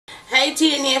Hey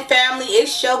TNN family,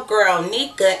 it's your girl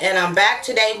Nika, and I'm back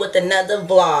today with another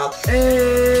vlog.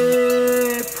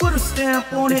 Hey, put a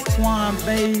stamp on it, Twine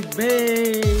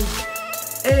baby.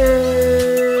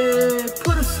 Hey,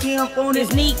 put a stamp on it.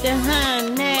 It's Nika,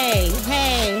 honey.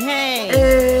 Hey, hey.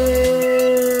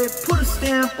 Hey, put a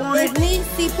stamp on it. It's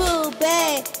Nipsey Pooh,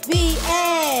 baby.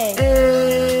 Hey,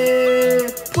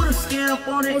 put a stamp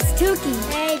on it. It's Tuki,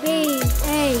 baby.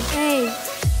 Hey.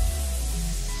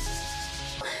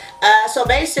 So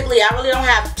basically, I really don't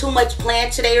have too much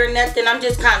planned today or nothing. I'm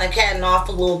just kind of catting off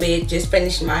a little bit, just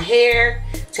finishing my hair.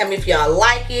 Tell me if y'all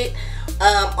like it.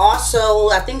 Also,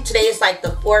 I think today is like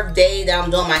the 4th day that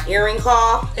I'm doing my earring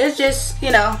haul. It's just,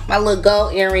 you know, my little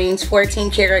gold earrings,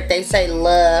 14 karat. They say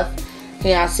love.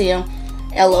 Can y'all see them?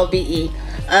 L-O-V-E.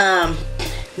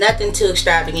 Nothing too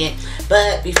extravagant.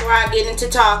 But before I get into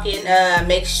talking,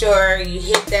 make sure you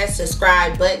hit that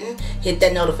subscribe button, hit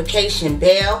that notification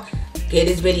bell. Give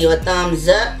this video a thumbs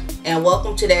up, and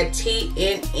welcome to that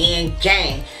TNN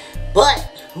gang.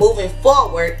 But moving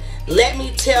forward, let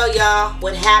me tell y'all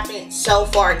what happened so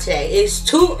far today. It's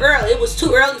too early. It was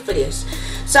too early for this.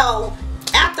 So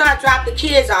after I dropped the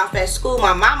kids off at school,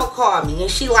 my mama called me and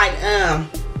she like,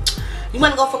 you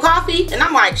want to go for coffee? And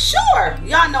I'm like, sure.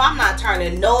 Y'all know I'm not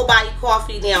turning nobody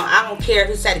coffee down. I don't care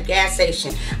who's at a gas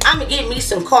station. I'm gonna get me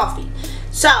some coffee.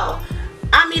 So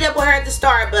I meet up with her at the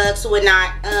Starbucks or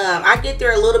whatnot. I get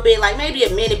there a little bit, like maybe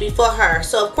a minute before her.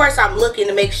 So of course I'm looking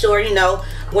to make sure, you know,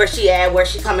 where she at, where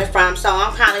she coming from. So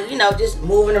I'm kind of, you know, just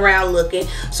moving around looking.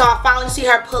 So I finally see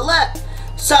her pull up.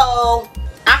 So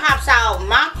I hops out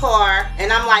my car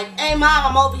and I'm like, hey mom,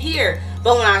 I'm over here.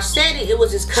 But when I said it, it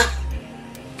was this couple.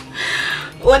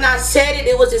 When I said it,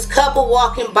 it was this couple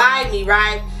walking by me,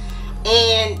 right?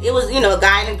 And it was, you know, a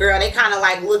guy and a girl. They kind of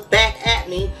like looked back at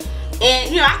me.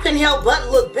 And, you know, I couldn't help but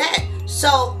look back.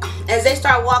 So, as they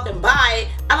start walking by,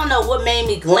 I don't know what made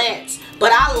me glance.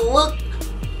 But I looked.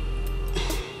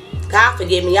 God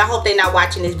forgive me. I hope they're not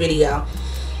watching this video.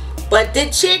 But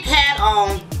the chick had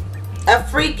on a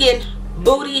freaking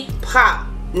booty pop.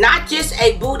 Not just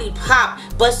a booty pop,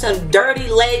 but some dirty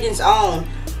leggings on.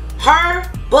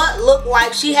 Her butt looked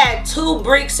like she had 2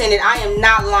 bricks in it. I am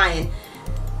not lying.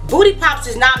 Booty pops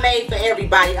is not made for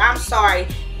everybody. I'm sorry.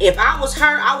 If I was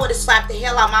her, I would have slapped the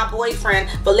hell out of my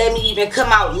boyfriend for letting me even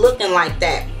come out looking like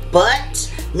that.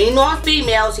 But, me knowing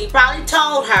females, he probably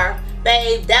told her,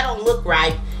 babe, that don't look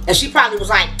right. And she probably was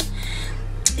like,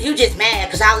 you just mad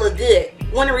because I look good.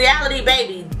 When in reality,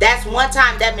 baby, that's one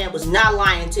time that man was not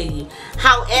lying to you.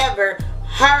 However,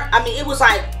 it was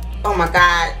like, oh my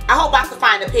God. I hope I can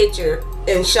find a picture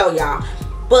and show y'all.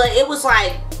 But it was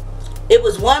like, it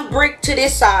was 1 brick to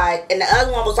this side and the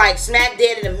other one was like smack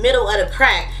dead in the middle of the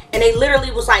crack, and they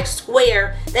literally was like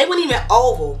square. They weren't even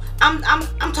oval. I'm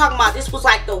talking about, this was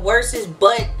like the worstest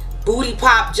butt booty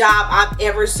pop job I've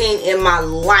ever seen in my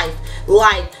life.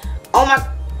 Like, oh my,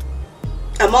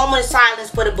 a moment of silence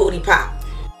for the booty pop.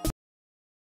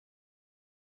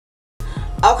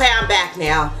 Okay, I'm back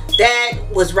now. That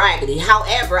was raggedy.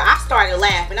 However, I started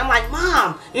laughing. I'm like,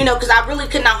 mom, you know, because I really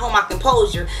could not hold my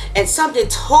composure. And something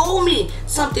told me,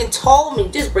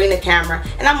 just bring the camera.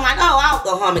 And I'm like, oh, I'll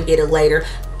go home and get it later.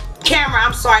 Camera,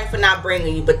 I'm sorry for not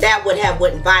bringing you, but that would have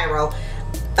went viral.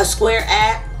 A square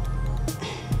ad.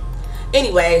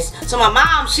 Anyways, so my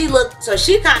mom, she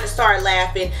kind of started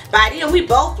laughing. By then, we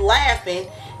both laughing.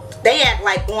 They act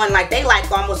like going like they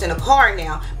like almost in a car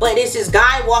now. But it's this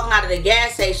guy walking out of the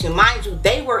gas station. Mind you,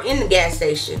 they were in the gas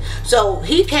station. So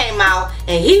he came out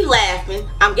and he laughing.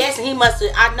 I'm guessing he must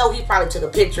have, I know he probably took a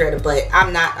picture of it, but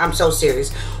I'm so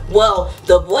serious. Well,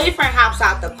 the boyfriend hops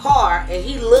out the car and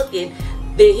he looking.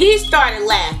 Then he started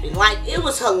laughing. Like, it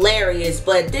was hilarious,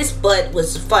 but this butt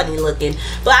was funny looking.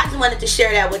 But I just wanted to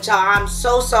share that with y'all. I'm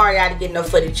so sorry I didn't get no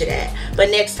footage of that. But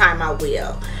next time I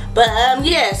will. But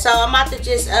yeah, so I'm about to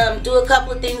just do a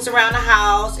couple of things around the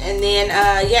house, and then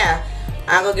yeah,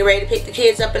 I'm gonna get ready to pick the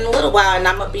kids up in a little while, and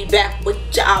I'm gonna be back with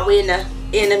y'all in a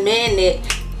minute.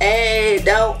 Hey,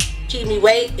 don't keep me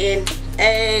waiting.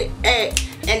 Hey,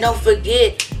 and don't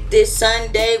forget, this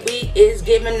Sunday we is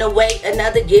giving away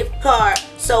another gift card.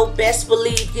 So best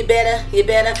believe you better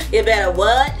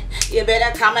what? You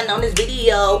better comment on this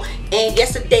video and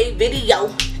yesterday's video.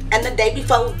 And the day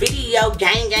before video,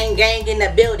 gang in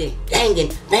the building.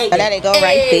 Gangin'. Oh, there they go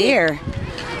right there.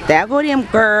 There go them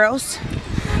girls.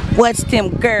 What's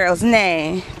them girls'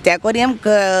 name? There go them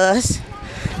girls.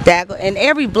 There go, in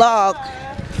every vlog,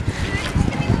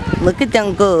 look at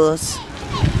them girls.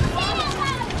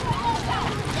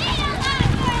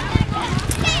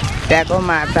 There go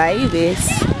my babies.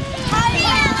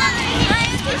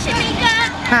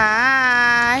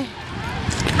 Hi.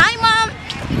 Hi, Mom.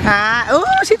 Hi.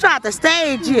 Ooh, she tried to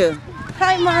stage you.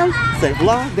 Hi, Mom. Say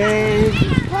vlog day.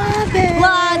 Vlog day.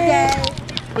 Vlog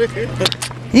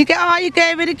day. You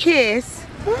gave it a kiss.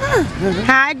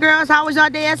 Hi, girls. How was your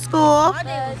day at school? My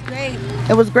day was great.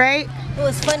 It was great? It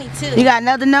was funny, too. You got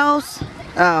another nose?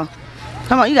 Oh.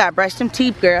 Come on, you gotta brush them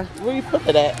teeth, girl. Where you put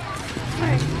it at?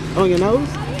 On your nose?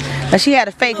 But she had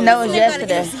a fake nose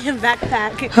yesterday.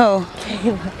 Backpack. Who?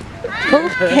 Who?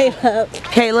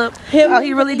 Caleb. Caleb? Oh,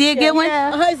 he really did get one?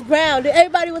 Yeah. Oh, it's brown.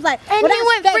 Everybody was like, And well, he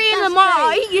went fake, free in the that's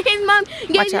mall. fake. His mom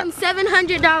gave Watch him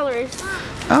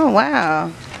 $700. Oh, wow.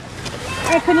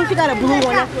 Hey, Kanisha got a blue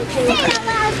one. That's what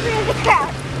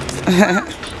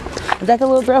Is that the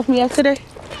little girl from yesterday?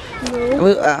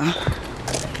 No.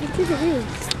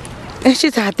 It's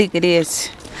just how I think it is.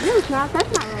 No, it's not.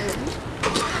 That's not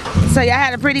right. So y'all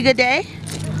had a pretty good day?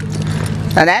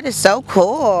 Now that is so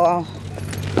cool.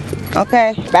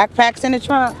 Okay, backpacks in the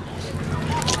trunk.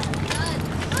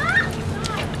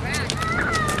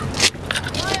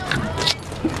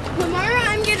 Tomorrow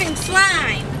I'm getting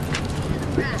slime.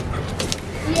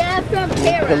 Yeah, from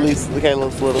Tara. Look at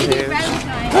Caleb's little hair.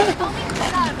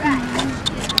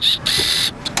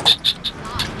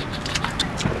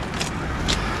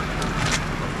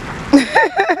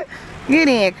 Get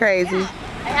in, crazy.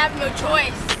 I have no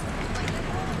choice.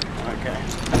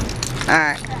 Okay.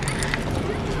 Alright.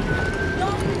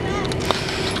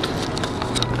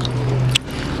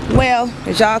 Well,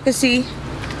 as y'all can see,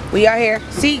 we are here.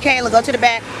 Seat, Kayla, go to the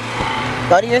back.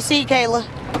 Go to your seat, Kayla.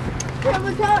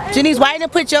 Janice, why didn't you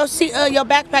put your seat, your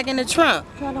backpack in the trunk?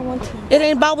 I don't want to. It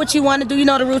ain't about what you want to do. You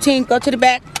know the routine. Go to the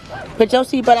back. Put your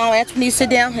seatbelt on. Anthony, sit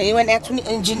down. And you and Anthony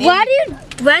and Janice. Why do you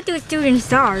run through shooting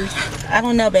stars? I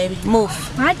don't know, baby. Move.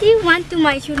 Why do you run through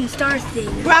my shooting stars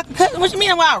thing? Rock, what you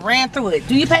mean why I ran through it?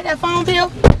 Do you pay that phone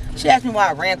bill? She asked me why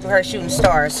I ran through her shooting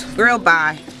stars. Girl,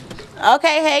 bye.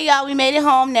 Okay, hey y'all, we made it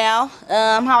home now.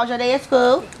 How was your day at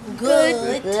school?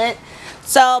 Good. Good.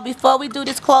 So before we do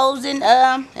this closing,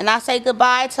 and I say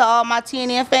goodbye to all my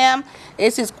TNN fam,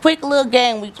 it's this quick little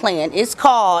game we playing. It's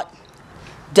called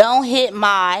Don't Hit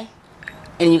My,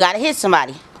 and you gotta hit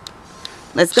somebody.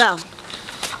 Let's go.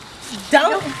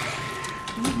 Don't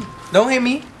hit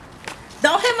me. hit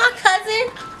my cousin.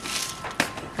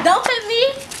 Don't hit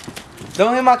me.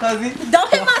 Don't hit my cousin.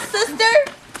 Don't hit my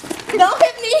sister. Don't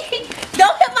hit me.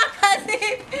 Don't hit my cousin.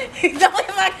 Don't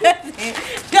hit my cousin.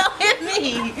 Don't hit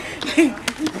me.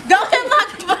 Don't hit my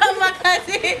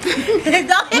cousin.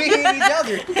 Don't hit We hit each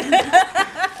other.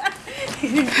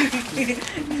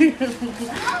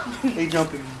 They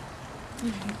jumping.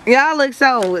 Y'all look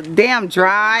so damn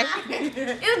dry.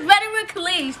 It was better with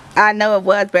Khalees. I know it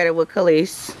was better with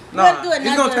Khalees. Nah, Let's do it's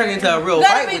gonna another- turn into a real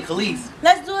Gotta fight be- with Khalees.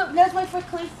 Let's do it. Let's wait for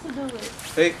Khalees to do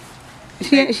it.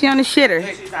 Hey, She on the shitter.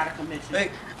 she's out of commission. Hey,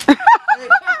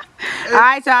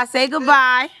 Alright, so I say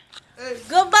goodbye.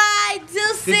 Goodbye,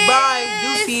 deuces.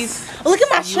 goodbye, deuces. Look at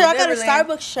my shirt. I got a Neverland.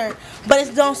 Starbucks shirt, but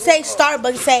it don't say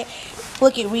Starbucks. It say,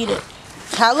 look it, read it.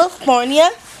 California.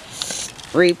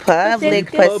 Republic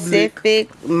Pacific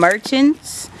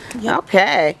Merchants.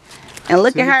 Okay. And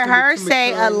look at her. Her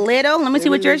say a little. Let me see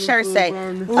what your shirt say.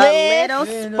 A little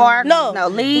spark. No,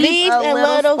 leave leave a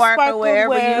little sparkle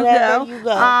wherever you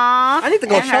go. Aw. I need to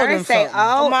go And show her them say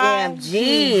something.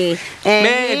 OMG. And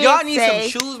Man, if his y'all need some say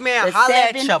shoes, man, the holla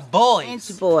at 7-inch your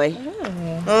boys. boy. You know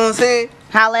what I'm saying?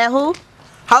 Holla at who?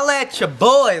 Holla at your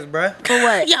boys, bruh. For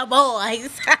what? Yeah, boys.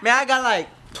 Man, I got like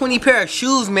 20 pair of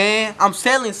shoes, man. I'm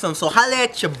selling some, so holla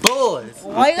at your boys.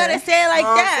 Why you gotta say it like You know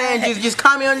what I'm that? saying? Just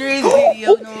comment under his video, you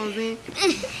know what I'm saying?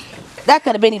 That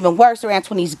could have been even worse,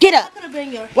 Anthony's. Get up. Gonna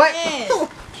bring your What? hands.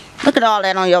 Look at all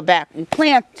that on your back. You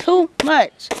playing too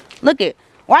much. Look it.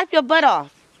 Wipe your butt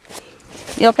off.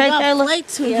 You okay, Y'all Kayla? play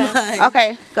too much.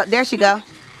 Okay, go, there she go.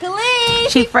 Khalees.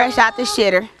 She fresh out the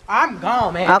shitter. I'm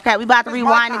gone, man. Okay, we about to It's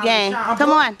rewind my the time to game. shine, Come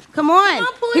boy. on, come on.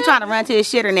 boy. He trying to run to his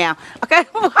shitter now. Okay,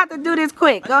 we about to do this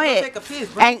quick. Go ahead. Take a piss,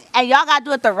 bro. And y'all gotta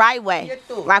do it the right way, Get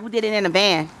through. like we did it in the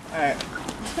van. Alright.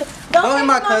 Don't hit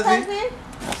my cousin.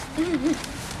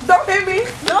 Don't hit me.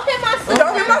 Don't hit my sister.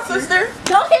 Don't hit my sister.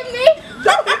 Don't hit me.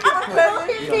 Don't hit my Don't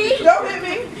hit me. Don't hit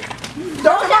me.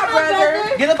 Don't hit my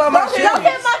brother. Get up on my shit. Don't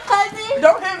hit my cousin.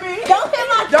 Don't hit me. Don't hit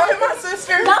my Don't hit my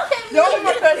sister. Don't hit me. Don't hit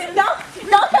my cousin. Don't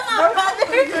hit my brother.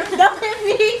 Don't hit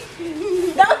me.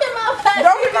 Don't hit my cousin.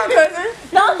 Don't hit my cousin.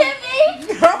 Don't hit me.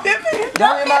 Don't hit me.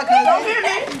 Don't hit my cousin. Don't hit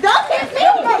me. Don't hit me.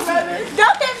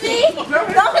 Don't hit me.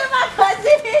 Don't hit my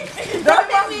cousin. Don't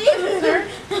hit me.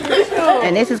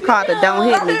 And this is called the Don't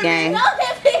Hit Me game. Don't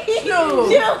hit me.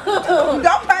 Don't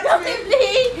Don't hit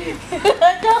me.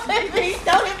 Don't hit me.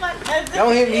 Don't hit my cousin.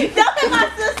 Don't hit me. Don't hit my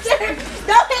sister.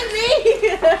 Don't hit me.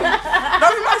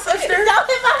 Don't hit my sister. Don't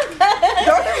hit my cousin.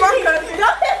 Don't hit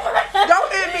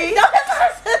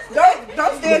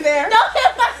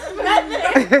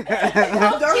Don't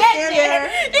stand there.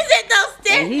 He said don't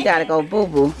stand. And he gotta go boo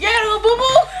boo. You gotta go boo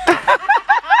boo.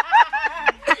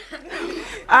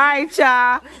 Alright,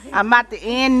 y'all. I'm about to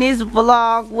end this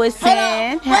vlog with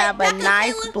saying have a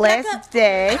nice, blessed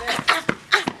day.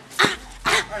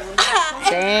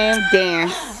 Damn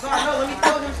dance.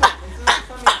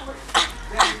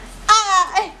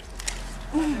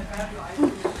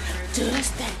 Do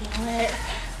this thing.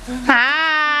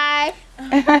 Hi.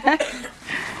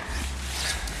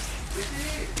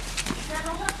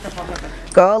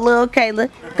 Go little Kayla.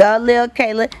 Go little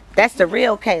Kayla. That's the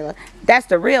real Kayla. That's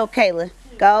the real Kayla.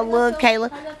 Go little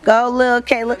Kayla. Go little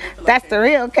Kayla. That's the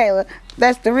real Kayla.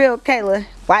 That's the real Kayla.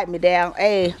 Wipe me down.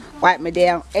 Ayy. Wipe me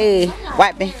down. Ayy.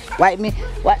 Wipe me. Wipe me.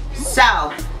 Wipe.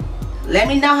 So, let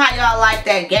me know how y'all like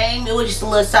that game. It was just a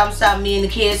little something me and the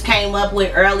kids came up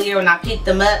with earlier when I picked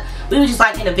them up. We were just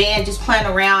like in the van just playing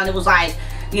around. It was like,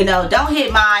 you know, don't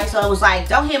hit mine. So it was like,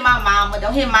 don't hit my mama,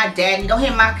 don't hit my daddy, don't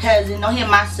hit my cousin, don't hit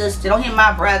my sister, don't hit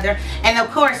my brother. And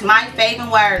of course, my favorite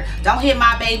word, don't hit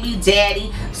my baby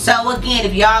daddy. So again,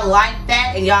 if y'all like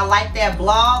that and y'all like that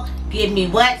vlog, give me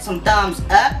what? Some thumbs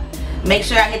up. Make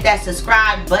sure I hit that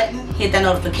subscribe button, hit that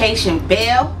notification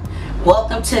bell.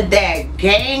 Welcome to that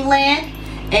gangland.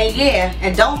 And yeah,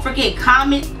 and don't forget,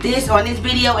 comment this on this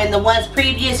video and the ones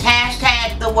previous,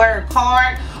 hashtag the word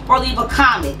card, or leave a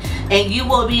comment, and you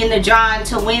will be in the drawing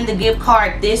to win the gift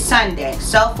card this Sunday.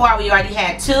 So far we already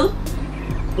had 2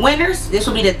 winners. This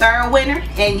will be the 3rd winner.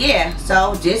 And yeah,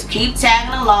 so just keep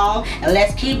tagging along and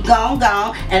let's keep going,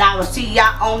 and I will see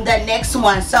y'all on the next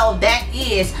one. So that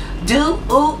is do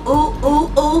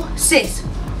sis.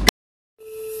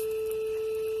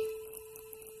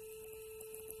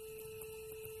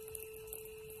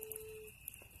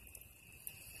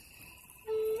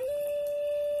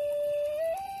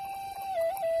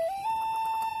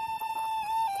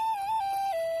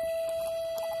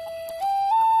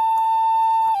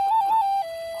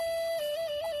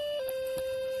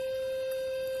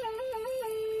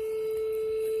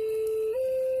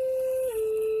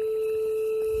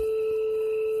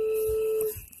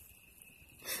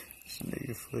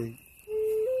 Nigga sleep.